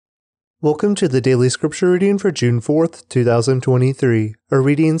Welcome to the Daily Scripture Reading for June 4th, 2023. Our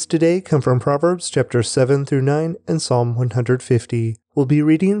readings today come from Proverbs chapters 7 through 9 and Psalm 150. We'll be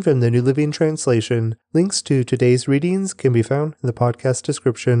reading from the New Living Translation. Links to today's readings can be found in the podcast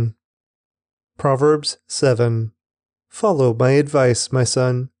description. Proverbs 7. Follow my advice, my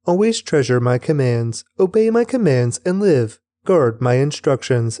son. Always treasure my commands. Obey my commands and live. Guard my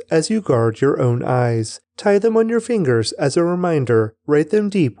instructions as you guard your own eyes. Tie them on your fingers as a reminder. Write them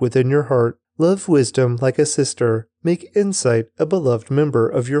deep within your heart. Love wisdom like a sister. Make insight a beloved member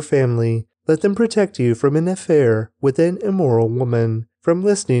of your family. Let them protect you from an affair with an immoral woman, from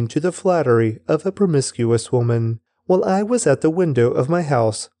listening to the flattery of a promiscuous woman. While I was at the window of my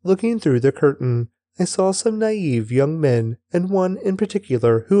house, looking through the curtain, I saw some naive young men, and one in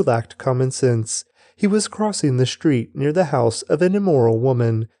particular who lacked common sense. He was crossing the street near the house of an immoral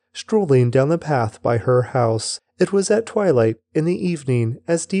woman, strolling down the path by her house. It was at twilight in the evening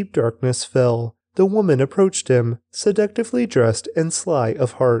as deep darkness fell. The woman approached him, seductively dressed and sly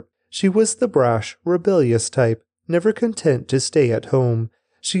of heart. She was the brash, rebellious type, never content to stay at home.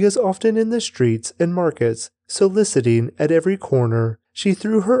 She is often in the streets and markets, soliciting at every corner. She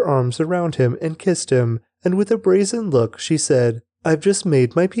threw her arms around him and kissed him, and with a brazen look she said, "I've just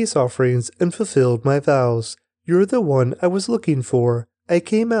made my peace offerings and fulfilled my vows. You're the one I was looking for. I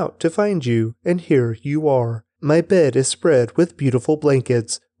came out to find you, and here you are. My bed is spread with beautiful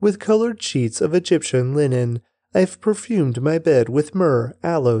blankets, with colored sheets of Egyptian linen. I've perfumed my bed with myrrh,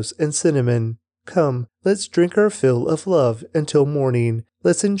 aloes, and cinnamon. Come, let's drink our fill of love until morning.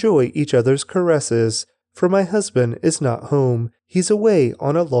 Let's enjoy each other's caresses. For my husband is not home. He's away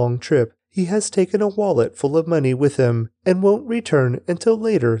on a long trip. He has taken a wallet full of money with him, and won't return until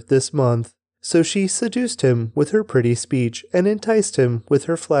later this month." So she seduced him with her pretty speech, and enticed him with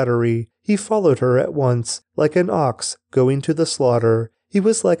her flattery. He followed her at once, like an ox going to the slaughter. He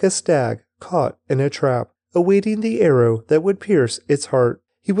was like a stag caught in a trap, awaiting the arrow that would pierce its heart.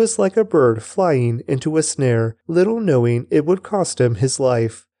 He was like a bird flying into a snare, little knowing it would cost him his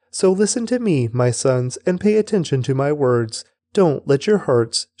life. So listen to me, my sons, and pay attention to my words. Don't let your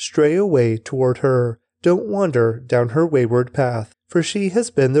hearts stray away toward her. Don't wander down her wayward path, for she has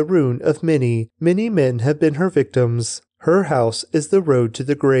been the ruin of many. Many men have been her victims. Her house is the road to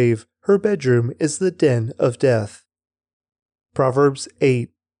the grave. Her bedroom is the den of death. Proverbs 8.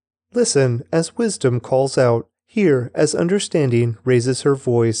 Listen as wisdom calls out. Hear as understanding raises her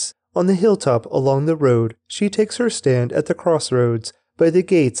voice. On the hilltop along the road, she takes her stand at the crossroads, by the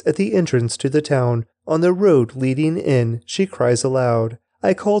gates at the entrance to the town. On the road leading in, she cries aloud.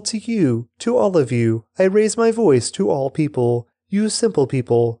 I call to you, to all of you. I raise my voice to all people. You simple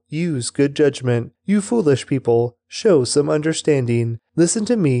people, use good judgment. You foolish people, show some understanding. Listen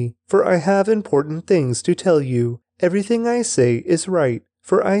to me, for I have important things to tell you. Everything I say is right,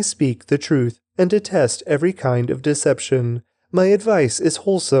 for I speak the truth and detest every kind of deception. My advice is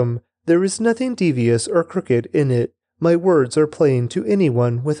wholesome. There is nothing devious or crooked in it. My words are plain to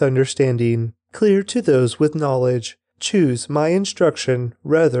anyone with understanding, clear to those with knowledge. Choose my instruction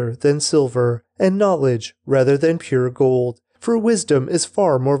rather than silver, and knowledge rather than pure gold. For wisdom is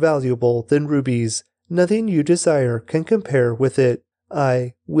far more valuable than rubies. Nothing you desire can compare with it.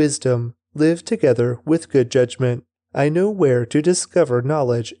 I, wisdom, live together with good judgment. I know where to discover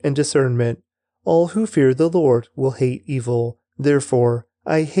knowledge and discernment. All who fear the Lord will hate evil. Therefore,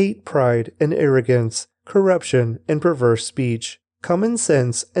 I hate pride and arrogance, corruption and perverse speech. Common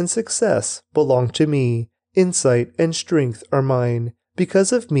sense and success belong to me. Insight and strength are mine.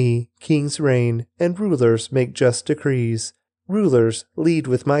 Because of me, kings reign, and rulers make just decrees. Rulers lead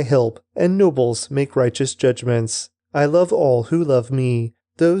with my help, and nobles make righteous judgments. I love all who love me.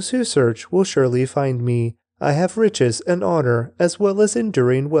 Those who search will surely find me. I have riches and honor, as well as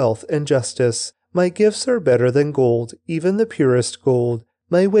enduring wealth and justice. My gifts are better than gold, even the purest gold.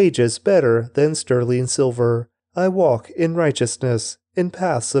 My wages better than sterling silver. I walk in righteousness, in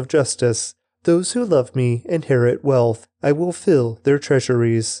paths of justice. Those who love me inherit wealth. I will fill their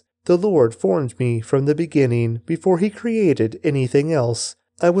treasuries. The Lord formed me from the beginning, before he created anything else.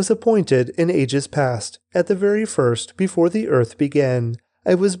 I was appointed in ages past, at the very first, before the earth began.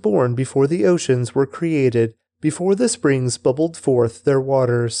 I was born before the oceans were created, before the springs bubbled forth their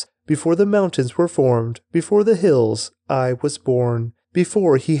waters, before the mountains were formed, before the hills, I was born.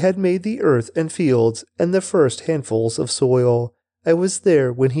 Before he had made the earth and fields, and the first handfuls of soil. I was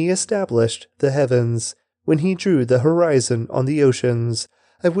there when he established the heavens, when he drew the horizon on the oceans.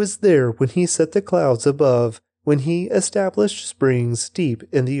 I was there when he set the clouds above, when he established springs deep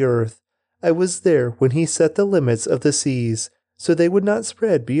in the earth. I was there when he set the limits of the seas, so they would not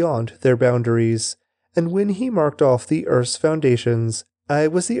spread beyond their boundaries. And when he marked off the earth's foundations, I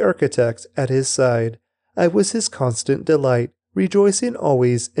was the architect at his side. I was his constant delight, rejoicing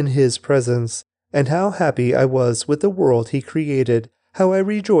always in his presence. And how happy I was with the world he created, how I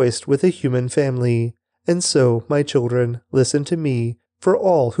rejoiced with a human family. And so, my children, listen to me, for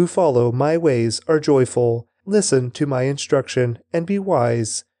all who follow my ways are joyful. Listen to my instruction and be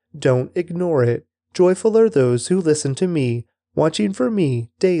wise. Don't ignore it. Joyful are those who listen to me, watching for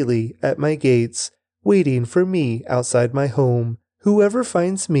me daily at my gates, waiting for me outside my home. Whoever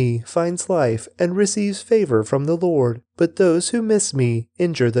finds me finds life and receives favor from the Lord, but those who miss me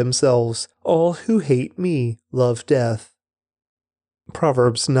injure themselves. All who hate me love death.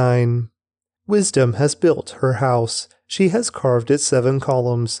 Proverbs 9. Wisdom has built her house. She has carved its 7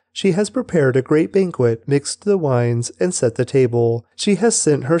 columns. She has prepared a great banquet, mixed the wines, and set the table. She has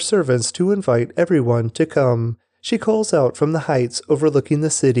sent her servants to invite everyone to come. She calls out from the heights overlooking the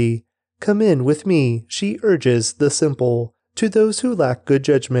city. Come in with me, she urges the simple. To those who lack good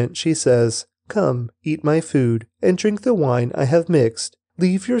judgment, she says, Come, eat my food, and drink the wine I have mixed.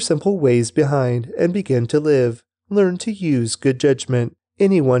 Leave your simple ways behind, and begin to live. Learn to use good judgment.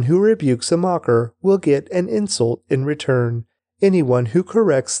 Anyone who rebukes a mocker will get an insult in return. Anyone who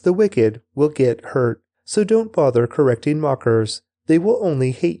corrects the wicked will get hurt. So don't bother correcting mockers. They will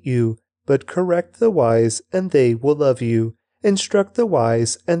only hate you. But correct the wise, and they will love you. Instruct the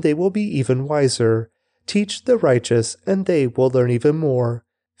wise, and they will be even wiser. Teach the righteous, and they will learn even more.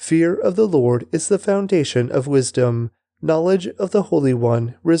 Fear of the Lord is the foundation of wisdom. Knowledge of the Holy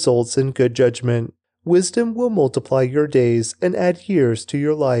One results in good judgment. Wisdom will multiply your days and add years to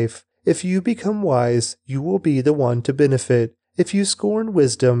your life. If you become wise, you will be the one to benefit. If you scorn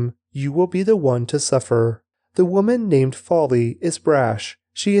wisdom, you will be the one to suffer. The woman named Folly is brash.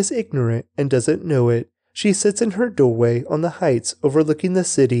 She is ignorant and doesn't know it. She sits in her doorway on the heights overlooking the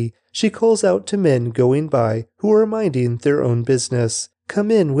city. She calls out to men going by who are minding their own business.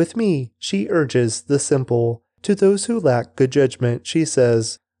 Come in with me, she urges the simple. To those who lack good judgment, she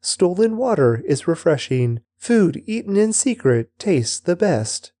says, Stolen water is refreshing. Food eaten in secret tastes the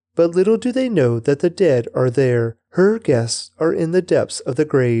best. But little do they know that the dead are there. Her guests are in the depths of the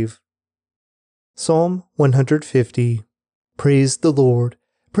grave. Psalm 150. Praise the Lord.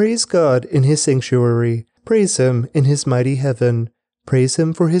 Praise God in his sanctuary. Praise him in his mighty heaven. Praise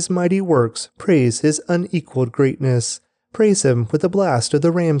him for his mighty works. Praise his unequaled greatness. Praise him with the blast of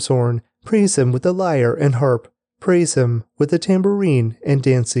the ram's horn. Praise him with the lyre and harp. Praise him with the tambourine and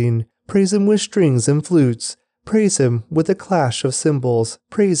dancing. Praise him with strings and flutes. Praise him with the clash of cymbals.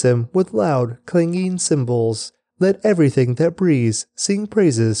 Praise him with loud, clanging cymbals. Let everything that breathes sing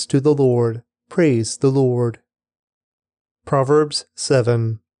praises to the Lord. Praise the Lord. Proverbs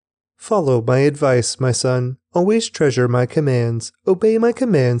 7. Follow my advice, my son. Always treasure my commands. Obey my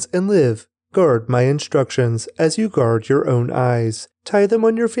commands and live. Guard my instructions as you guard your own eyes. Tie them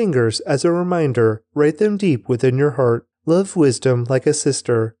on your fingers as a reminder. Write them deep within your heart. Love wisdom like a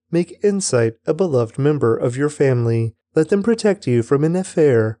sister. Make insight a beloved member of your family. Let them protect you from an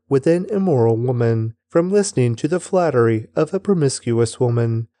affair with an immoral woman, from listening to the flattery of a promiscuous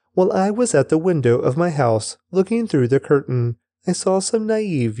woman. While I was at the window of my house, looking through the curtain, I saw some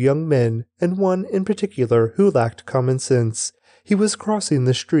naive young men, and one in particular who lacked common sense. He was crossing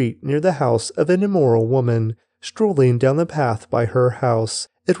the street near the house of an immoral woman, strolling down the path by her house.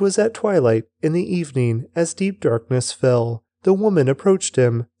 It was at twilight in the evening, as deep darkness fell. The woman approached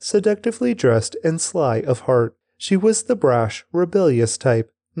him, seductively dressed and sly of heart. She was the brash, rebellious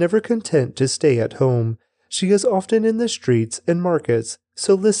type, never content to stay at home. She is often in the streets and markets,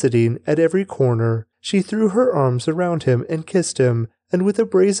 soliciting at every corner. She threw her arms around him and kissed him, and with a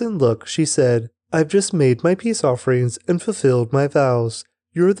brazen look she said, I've just made my peace offerings and fulfilled my vows.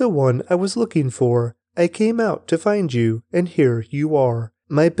 You're the one I was looking for. I came out to find you, and here you are.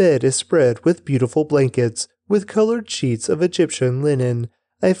 My bed is spread with beautiful blankets, with colored sheets of Egyptian linen.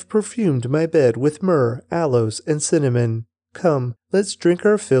 I've perfumed my bed with myrrh, aloes, and cinnamon. Come, let's drink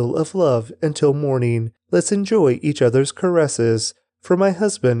our fill of love until morning. Let's enjoy each other's caresses. For my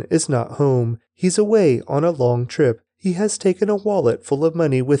husband is not home. He's away on a long trip. He has taken a wallet full of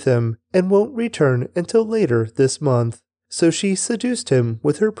money with him, and won't return until later this month. So she seduced him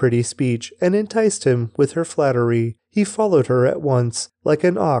with her pretty speech, and enticed him with her flattery. He followed her at once, like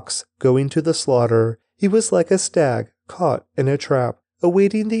an ox going to the slaughter. He was like a stag caught in a trap,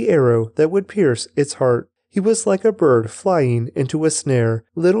 awaiting the arrow that would pierce its heart. He was like a bird flying into a snare,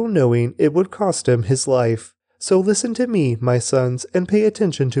 little knowing it would cost him his life. So listen to me, my sons, and pay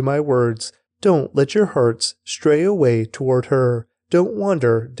attention to my words. Don't let your hearts stray away toward her. Don't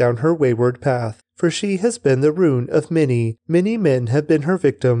wander down her wayward path, for she has been the ruin of many. Many men have been her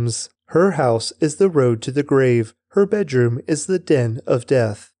victims. Her house is the road to the grave. Her bedroom is the den of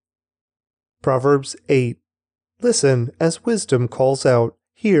death. Proverbs 8. Listen as wisdom calls out.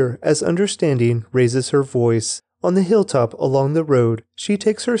 Hear as understanding raises her voice. On the hilltop along the road, she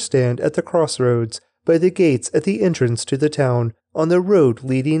takes her stand at the crossroads, by the gates at the entrance to the town. On the road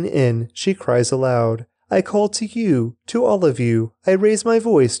leading in, she cries aloud. I call to you, to all of you. I raise my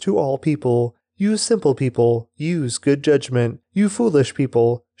voice to all people. You simple people, use good judgment. You foolish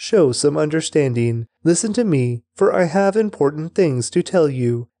people, show some understanding. Listen to me, for I have important things to tell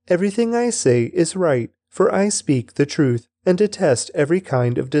you. Everything I say is right, for I speak the truth and detest every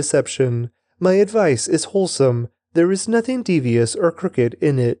kind of deception. My advice is wholesome. There is nothing devious or crooked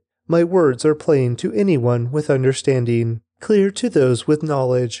in it. My words are plain to anyone with understanding, clear to those with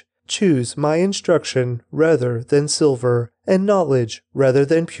knowledge. Choose my instruction rather than silver, and knowledge rather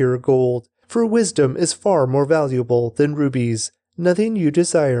than pure gold. For wisdom is far more valuable than rubies. Nothing you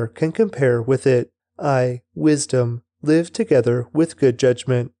desire can compare with it. I, wisdom, live together with good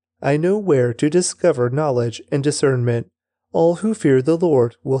judgment. I know where to discover knowledge and discernment. All who fear the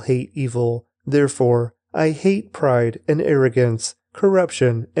Lord will hate evil. Therefore, I hate pride and arrogance,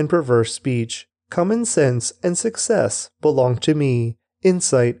 corruption and perverse speech. Common sense and success belong to me.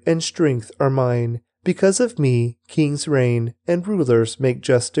 Insight and strength are mine. Because of me, kings reign, and rulers make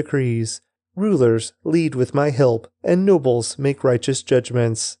just decrees. Rulers lead with my help, and nobles make righteous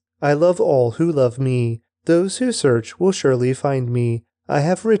judgments. I love all who love me. Those who search will surely find me. I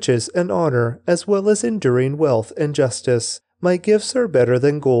have riches and honor, as well as enduring wealth and justice. My gifts are better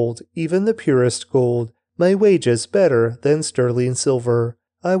than gold, even the purest gold. My wages better than sterling silver.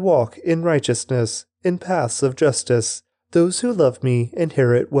 I walk in righteousness, in paths of justice. Those who love me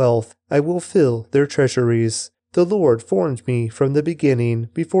inherit wealth. I will fill their treasuries. The Lord formed me from the beginning,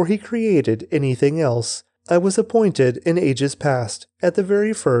 before he created anything else. I was appointed in ages past, at the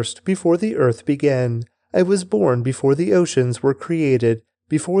very first, before the earth began. I was born before the oceans were created,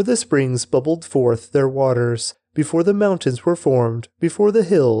 before the springs bubbled forth their waters, before the mountains were formed, before the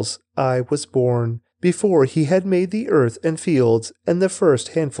hills, I was born, before he had made the earth and fields, and the first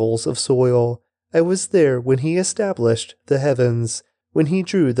handfuls of soil. I was there when he established the heavens, when he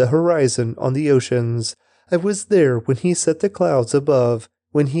drew the horizon on the oceans. I was there when he set the clouds above,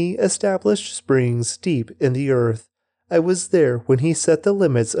 when he established springs deep in the earth. I was there when he set the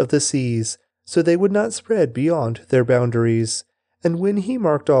limits of the seas, so they would not spread beyond their boundaries. And when he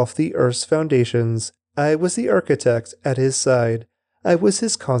marked off the earth's foundations, I was the architect at his side. I was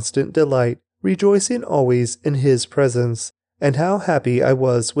his constant delight, rejoicing always in his presence. And how happy I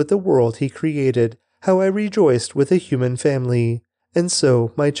was with the world he created, how I rejoiced with a human family. And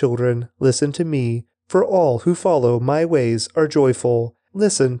so, my children, listen to me, for all who follow my ways are joyful.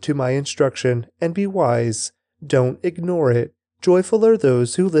 Listen to my instruction and be wise. Don't ignore it. Joyful are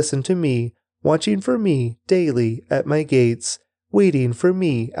those who listen to me, watching for me daily at my gates, waiting for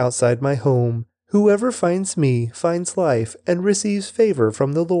me outside my home. Whoever finds me finds life and receives favor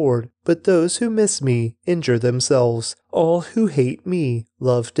from the Lord, but those who miss me injure themselves. All who hate me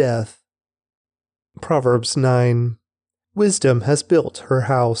love death. Proverbs 9. Wisdom has built her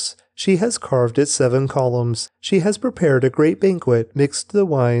house. She has carved its 7 columns. She has prepared a great banquet, mixed the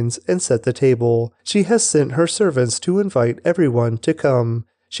wines, and set the table. She has sent her servants to invite everyone to come.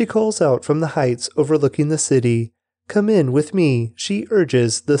 She calls out from the heights overlooking the city. Come in with me, she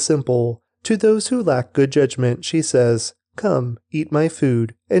urges the simple. To those who lack good judgment, she says, Come, eat my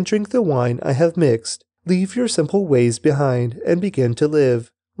food, and drink the wine I have mixed. Leave your simple ways behind, and begin to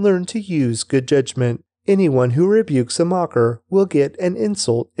live. Learn to use good judgment. Anyone who rebukes a mocker will get an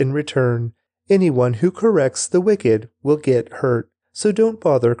insult in return. Anyone who corrects the wicked will get hurt. So don't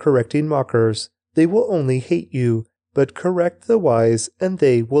bother correcting mockers. They will only hate you. But correct the wise, and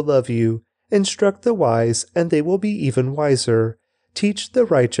they will love you. Instruct the wise, and they will be even wiser. Teach the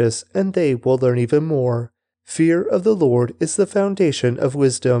righteous, and they will learn even more. Fear of the Lord is the foundation of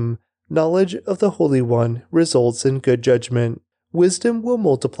wisdom. Knowledge of the Holy One results in good judgment. Wisdom will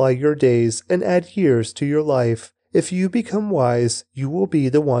multiply your days and add years to your life. If you become wise, you will be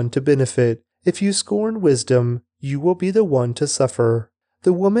the one to benefit. If you scorn wisdom, you will be the one to suffer.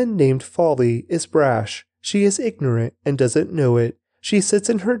 The woman named Folly is brash. She is ignorant and doesn't know it. She sits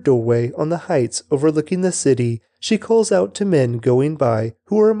in her doorway on the heights overlooking the city. She calls out to men going by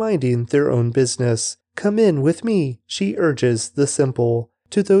who are minding their own business. Come in with me, she urges the simple.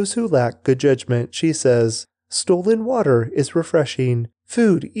 To those who lack good judgment, she says, Stolen water is refreshing.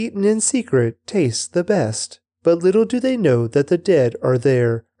 Food eaten in secret tastes the best. But little do they know that the dead are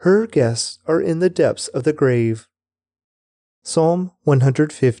there. Her guests are in the depths of the grave. Psalm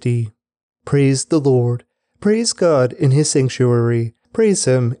 150. Praise the Lord. Praise God in his sanctuary. Praise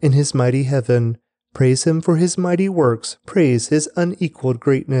him in his mighty heaven. Praise him for his mighty works, praise his unequaled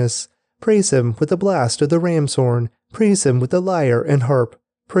greatness. Praise him with the blast of the ram's horn, praise him with the lyre and harp.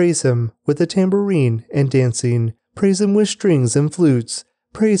 Praise him with the tambourine and dancing, praise him with strings and flutes.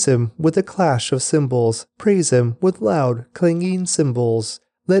 Praise him with the clash of cymbals, praise him with loud clanging cymbals.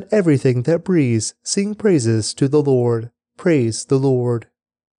 Let everything that breathes sing praises to the Lord. Praise the Lord.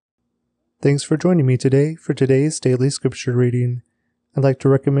 Thanks for joining me today for today's daily scripture reading. I'd like to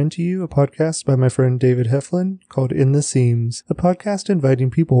recommend to you a podcast by my friend David Heflin called In the Seams, a podcast inviting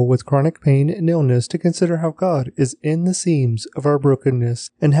people with chronic pain and illness to consider how God is in the seams of our brokenness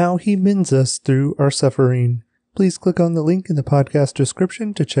and how he mends us through our suffering. Please click on the link in the podcast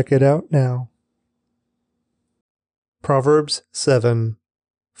description to check it out now. Proverbs 7.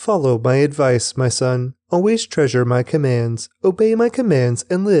 Follow my advice, my son. Always treasure my commands. Obey my commands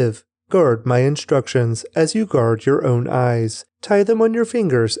and live. Guard my instructions as you guard your own eyes. Tie them on your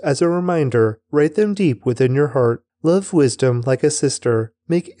fingers as a reminder. Write them deep within your heart. Love wisdom like a sister.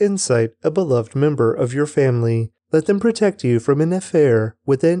 Make insight a beloved member of your family. Let them protect you from an affair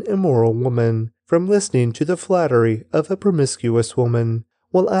with an immoral woman, from listening to the flattery of a promiscuous woman.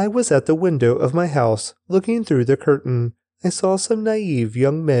 While I was at the window of my house, looking through the curtain, I saw some naive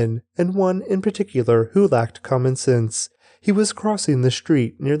young men, and one in particular who lacked common sense. He was crossing the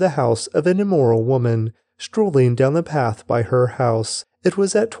street near the house of an immoral woman, strolling down the path by her house. It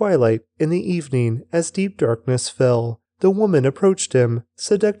was at twilight in the evening as deep darkness fell. The woman approached him,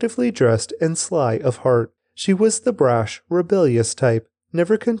 seductively dressed and sly of heart. She was the brash, rebellious type,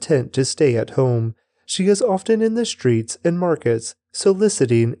 never content to stay at home. She is often in the streets and markets,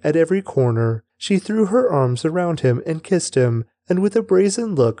 soliciting at every corner. She threw her arms around him and kissed him, and with a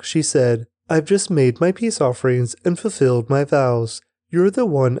brazen look she said, "I've just made my peace offerings and fulfilled my vows. You're the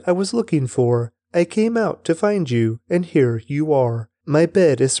one I was looking for. I came out to find you, and here you are. My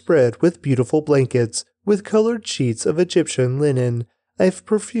bed is spread with beautiful blankets, with colored sheets of Egyptian linen. I've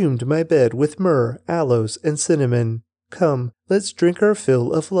perfumed my bed with myrrh, aloes, and cinnamon. Come, let's drink our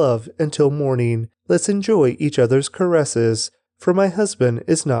fill of love until morning. Let's enjoy each other's caresses. For my husband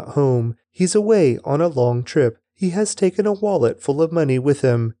is not home. He's away on a long trip. He has taken a wallet full of money with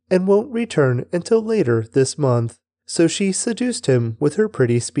him and won't return until later this month." So she seduced him with her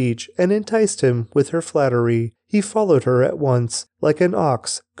pretty speech and enticed him with her flattery. He followed her at once, like an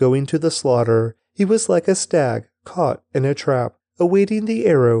ox going to the slaughter. He was like a stag caught in a trap, awaiting the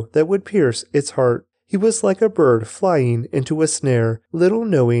arrow that would pierce its heart. He was like a bird flying into a snare, little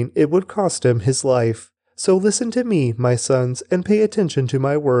knowing it would cost him his life. So listen to me, my sons, and pay attention to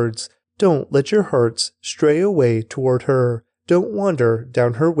my words. Don't let your hearts stray away toward her. Don't wander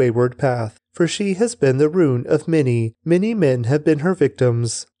down her wayward path, for she has been the ruin of many. Many men have been her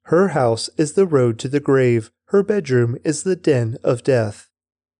victims. Her house is the road to the grave. Her bedroom is the den of death.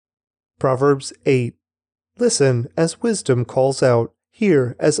 Proverbs 8. Listen as wisdom calls out.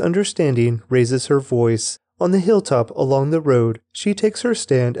 Hear as understanding raises her voice. On the hilltop along the road, she takes her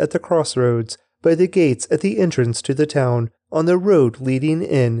stand at the crossroads. By the gates at the entrance to the town, on the road leading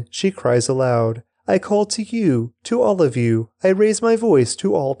in, she cries aloud. I call to you, to all of you. I raise my voice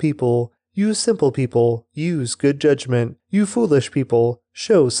to all people. You simple people, use good judgment. You foolish people,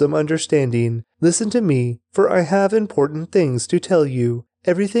 show some understanding. Listen to me, for I have important things to tell you.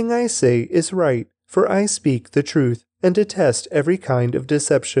 Everything I say is right, for I speak the truth and detest every kind of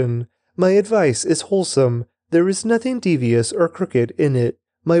deception. My advice is wholesome. There is nothing devious or crooked in it.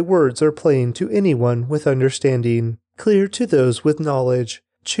 My words are plain to anyone with understanding, clear to those with knowledge.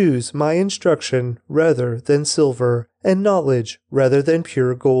 Choose my instruction rather than silver, and knowledge rather than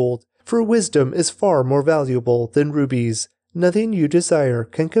pure gold. For wisdom is far more valuable than rubies. Nothing you desire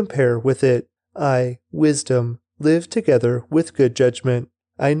can compare with it. I, wisdom, live together with good judgment.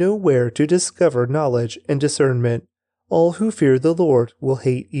 I know where to discover knowledge and discernment. All who fear the Lord will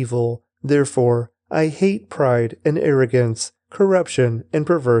hate evil. Therefore, I hate pride and arrogance, corruption and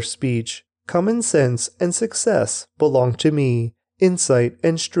perverse speech. Common sense and success belong to me. Insight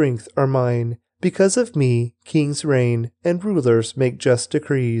and strength are mine. Because of me, kings reign, and rulers make just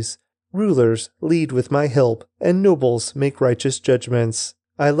decrees. Rulers lead with my help, and nobles make righteous judgments.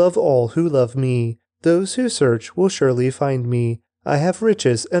 I love all who love me. Those who search will surely find me. I have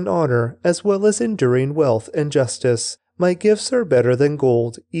riches and honor, as well as enduring wealth and justice. My gifts are better than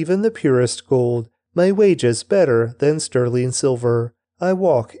gold, even the purest gold. My wages better than sterling silver. I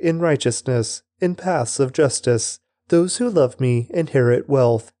walk in righteousness, in paths of justice. Those who love me inherit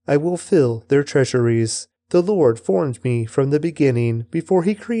wealth. I will fill their treasuries. The Lord formed me from the beginning, before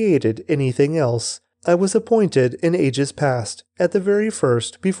he created anything else. I was appointed in ages past, at the very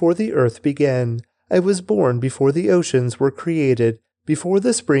first, before the earth began. I was born before the oceans were created, Before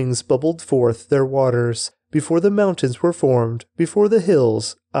the springs bubbled forth their waters, before the mountains were formed, before the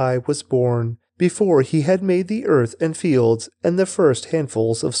hills, I was born. Before he had made the earth and fields and the first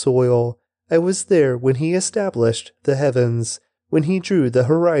handfuls of soil, I was there when he established the heavens, when he drew the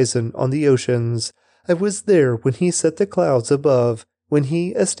horizon on the oceans. I was there when he set the clouds above, when he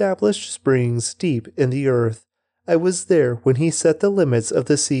established springs deep in the earth. I was there when he set the limits of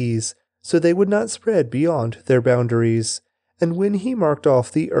the seas, so they would not spread beyond their boundaries. And when he marked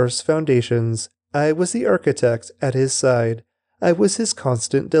off the earth's foundations, I was the architect at his side. I was his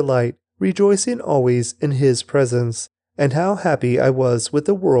constant delight, rejoicing always in his presence. And how happy I was with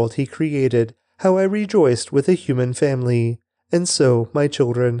the world he created, how I rejoiced with a human family. And so, my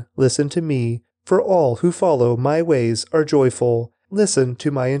children, listen to me, for all who follow my ways are joyful. Listen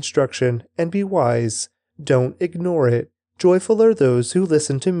to my instruction and be wise. Don't ignore it. Joyful are those who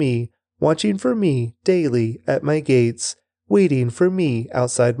listen to me, watching for me daily at my gates, waiting for me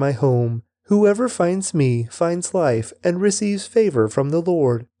outside my home. Whoever finds me finds life and receives favor from the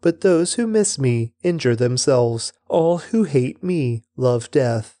Lord, but those who miss me injure themselves. All who hate me love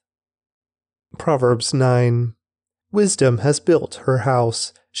death. Proverbs 9. Wisdom has built her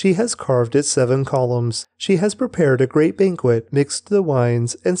house. She has carved its 7 columns. She has prepared a great banquet, mixed the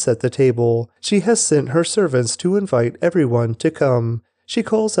wines, and set the table. She has sent her servants to invite everyone to come. She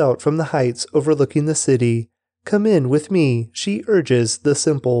calls out from the heights overlooking the city. Come in with me, she urges the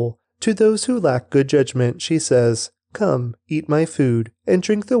simple. To those who lack good judgment, she says, Come, eat my food, and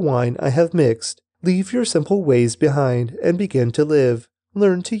drink the wine I have mixed. Leave your simple ways behind, and begin to live.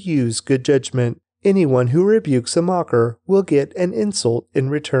 Learn to use good judgment. Anyone who rebukes a mocker will get an insult in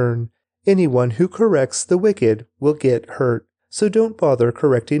return. Anyone who corrects the wicked will get hurt. So don't bother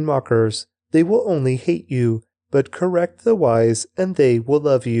correcting mockers. They will only hate you. But correct the wise, and they will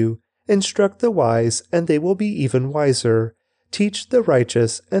love you. Instruct the wise, and they will be even wiser. Teach the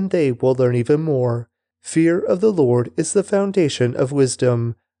righteous, and they will learn even more. Fear of the Lord is the foundation of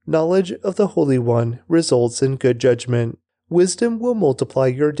wisdom. Knowledge of the Holy One results in good judgment. Wisdom will multiply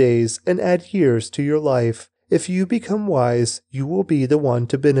your days and add years to your life. If you become wise, you will be the one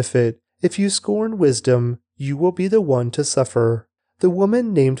to benefit. If you scorn wisdom, you will be the one to suffer. The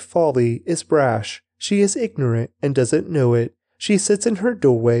woman named Folly is brash. She is ignorant and doesn't know it. She sits in her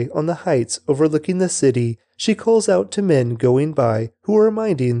doorway on the heights overlooking the city. She calls out to men going by who are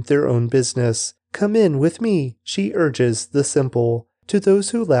minding their own business. Come in with me, she urges the simple. To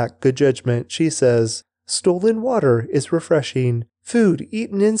those who lack good judgment, she says, Stolen water is refreshing. Food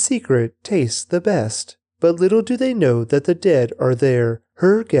eaten in secret tastes the best. But little do they know that the dead are there.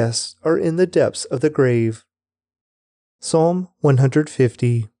 Her guests are in the depths of the grave. Psalm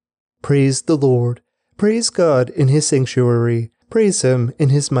 150. Praise the Lord. Praise God in his sanctuary. Praise him in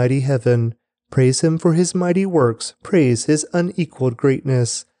his mighty heaven. Praise him for his mighty works. Praise his unequaled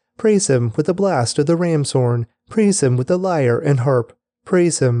greatness. Praise him with the blast of the ram's horn. Praise him with the lyre and harp.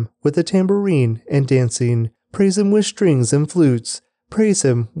 Praise him with the tambourine and dancing. Praise him with strings and flutes. Praise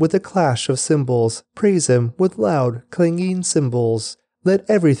him with the clash of cymbals. Praise him with loud, clanging cymbals. Let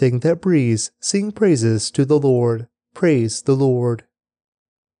everything that breathes sing praises to the Lord. Praise the Lord.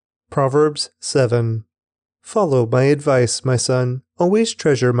 Proverbs 7. Follow my advice, my son. Always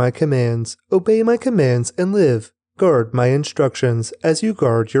treasure my commands. Obey my commands and live. Guard my instructions as you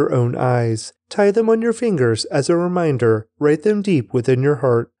guard your own eyes. Tie them on your fingers as a reminder. Write them deep within your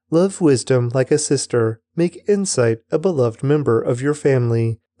heart. Love wisdom like a sister. Make insight a beloved member of your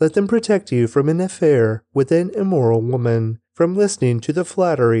family. Let them protect you from an affair with an immoral woman, from listening to the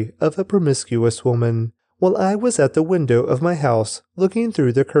flattery of a promiscuous woman. While I was at the window of my house, looking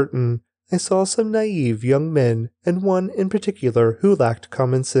through the curtain, I saw some naive young men, and one in particular who lacked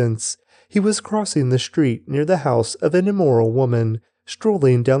common sense. He was crossing the street near the house of an immoral woman,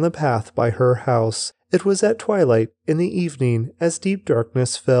 strolling down the path by her house. It was at twilight in the evening, as deep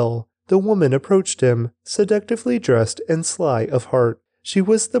darkness fell. The woman approached him, seductively dressed and sly of heart. She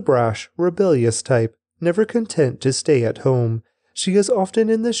was the brash, rebellious type, never content to stay at home. She is often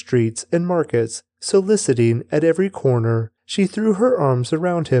in the streets and markets, soliciting at every corner. She threw her arms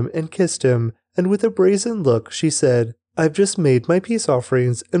around him and kissed him, and with a brazen look she said, I've just made my peace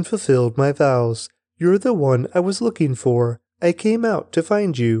offerings and fulfilled my vows. You're the one I was looking for. I came out to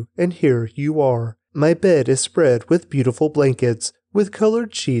find you, and here you are. My bed is spread with beautiful blankets, with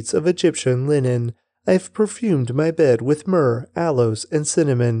colored sheets of Egyptian linen. I've perfumed my bed with myrrh, aloes, and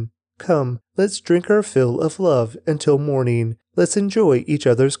cinnamon. Come, let's drink our fill of love until morning. Let's enjoy each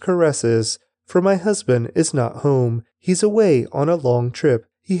other's caresses. For my husband is not home. He's away on a long trip.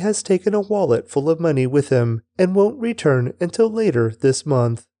 He has taken a wallet full of money with him and won't return until later this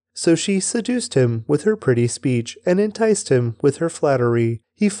month. So she seduced him with her pretty speech and enticed him with her flattery.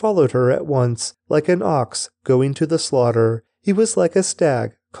 He followed her at once, like an ox going to the slaughter. He was like a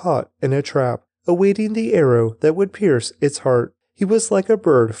stag caught in a trap, awaiting the arrow that would pierce its heart. He was like a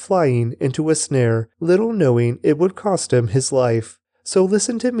bird flying into a snare, little knowing it would cost him his life. So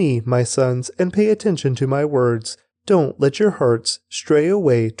listen to me, my sons, and pay attention to my words. Don't let your hearts stray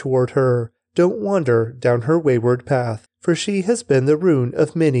away toward her. Don't wander down her wayward path, for she has been the ruin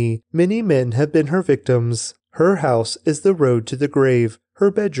of many. Many men have been her victims. Her house is the road to the grave.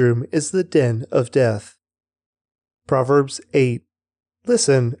 Her bedroom is the den of death. Proverbs 8.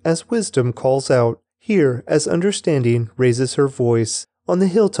 Listen as wisdom calls out. Hear as understanding raises her voice. On the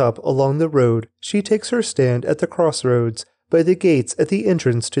hilltop along the road, she takes her stand at the crossroads, by the gates at the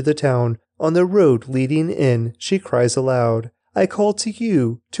entrance to the town. On the road leading in, she cries aloud. I call to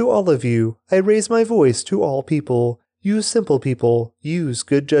you, to all of you. I raise my voice to all people. You simple people, use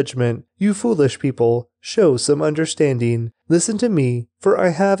good judgment. You foolish people, show some understanding. Listen to me, for I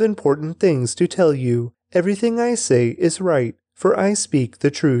have important things to tell you. Everything I say is right, for I speak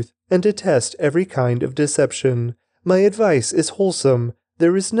the truth and detest every kind of deception. My advice is wholesome.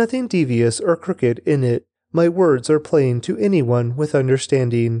 There is nothing devious or crooked in it. My words are plain to anyone with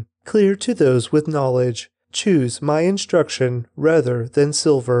understanding, clear to those with knowledge. Choose my instruction rather than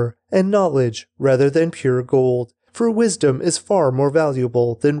silver, and knowledge rather than pure gold. For wisdom is far more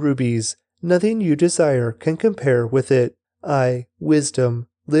valuable than rubies. Nothing you desire can compare with it. I, wisdom,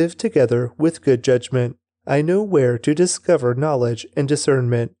 live together with good judgment. I know where to discover knowledge and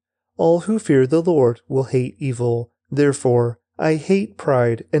discernment. All who fear the Lord will hate evil. Therefore, I hate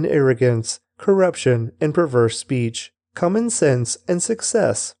pride and arrogance, corruption and perverse speech. Common sense and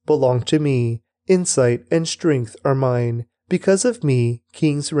success belong to me. Insight and strength are mine. Because of me,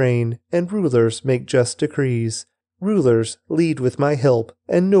 kings reign, and rulers make just decrees. Rulers lead with my help,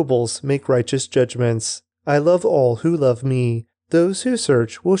 and nobles make righteous judgments. I love all who love me. Those who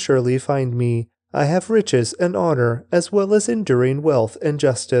search will surely find me. I have riches and honor, as well as enduring wealth and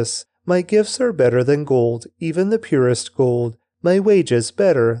justice. My gifts are better than gold, even the purest gold. My wages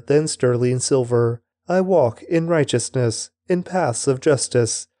better than sterling silver. I walk in righteousness, in paths of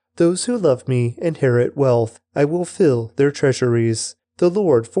justice. Those who love me inherit wealth. I will fill their treasuries. The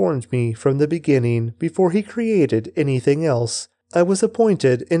Lord formed me from the beginning, before he created anything else. I was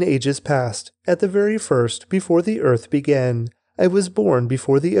appointed in ages past, at the very first, before the earth began. I was born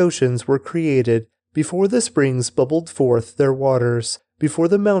before the oceans were created, before the springs bubbled forth their waters, before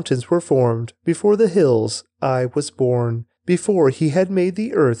the mountains were formed, before the hills, I was born. Before he had made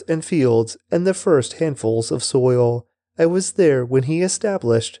the earth and fields, and the first handfuls of soil. I was there when he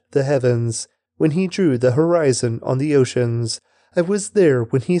established the heavens, when he drew the horizon on the oceans. I was there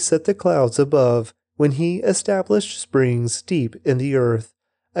when he set the clouds above, when he established springs deep in the earth.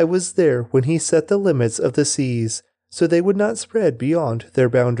 I was there when he set the limits of the seas, so they would not spread beyond their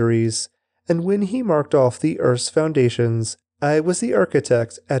boundaries. And when he marked off the earth's foundations, I was the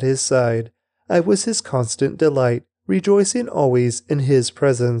architect at his side. I was his constant delight, rejoicing always in his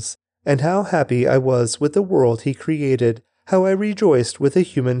presence. And how happy I was with the world he created, how I rejoiced with a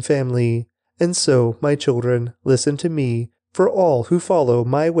human family. And so, my children, listen to me, for all who follow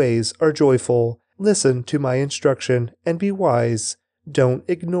my ways are joyful. Listen to my instruction and be wise. Don't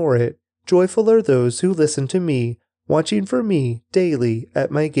ignore it. Joyful are those who listen to me, watching for me daily at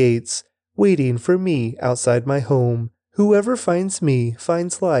my gates, waiting for me outside my home. Whoever finds me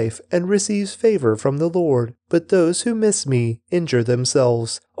finds life and receives favor from the Lord, but those who miss me injure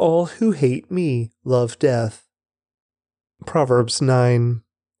themselves. All who hate me love death. Proverbs 9.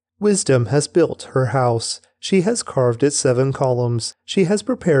 Wisdom has built her house. She has carved its 7 columns. She has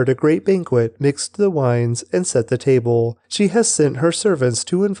prepared a great banquet, mixed the wines, and set the table. She has sent her servants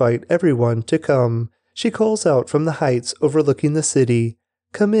to invite everyone to come. She calls out from the heights overlooking the city.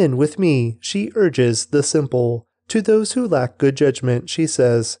 Come in with me, she urges the simple. To those who lack good judgment, she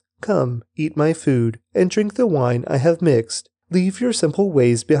says, Come, eat my food, and drink the wine I have mixed. Leave your simple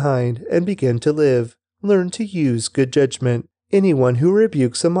ways behind, and begin to live. Learn to use good judgment. Anyone who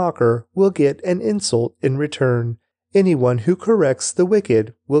rebukes a mocker will get an insult in return. Anyone who corrects the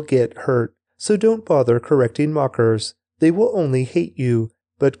wicked will get hurt. So don't bother correcting mockers. They will only hate you.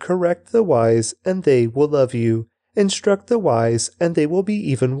 But correct the wise, and they will love you. Instruct the wise, and they will be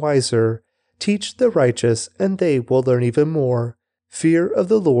even wiser. Teach the righteous, and they will learn even more. Fear of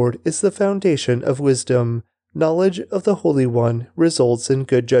the Lord is the foundation of wisdom. Knowledge of the Holy One results in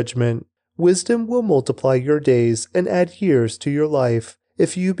good judgment. Wisdom will multiply your days and add years to your life.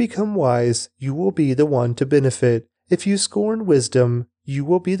 If you become wise, you will be the one to benefit. If you scorn wisdom, you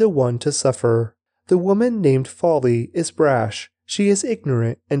will be the one to suffer. The woman named Folly is brash. She is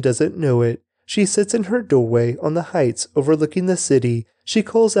ignorant and doesn't know it. She sits in her doorway on the heights overlooking the city. She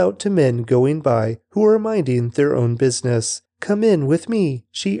calls out to men going by who are minding their own business. Come in with me,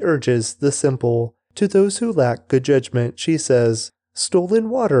 she urges the simple. To those who lack good judgment, she says, stolen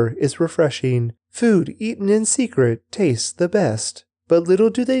water is refreshing. Food eaten in secret tastes the best. But little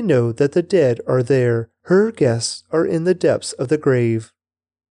do they know that the dead are there. Her guests are in the depths of the grave.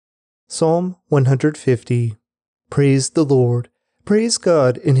 Psalm 150. Praise the Lord. Praise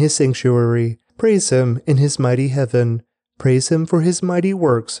God in his sanctuary. Praise him in his mighty heaven. Praise him for his mighty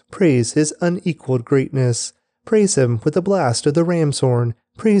works. Praise his unequaled greatness. Praise him with the blast of the ram's horn.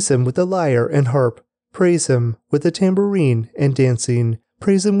 Praise him with the lyre and harp. Praise him with the tambourine and dancing.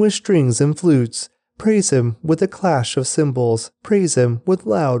 Praise him with strings and flutes. Praise him with the clash of cymbals. Praise him with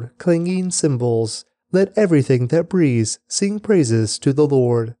loud, clanging cymbals. Let everything that breathes sing praises to the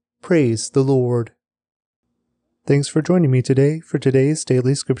Lord. Praise the Lord. Thanks for joining me today for today's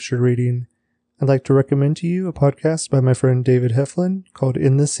daily scripture reading. I'd like to recommend to you a podcast by my friend David Heflin called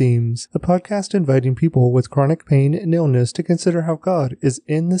In the Seams, a podcast inviting people with chronic pain and illness to consider how God is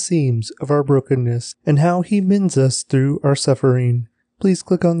in the seams of our brokenness and how he mends us through our suffering. Please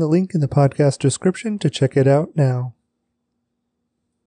click on the link in the podcast description to check it out now.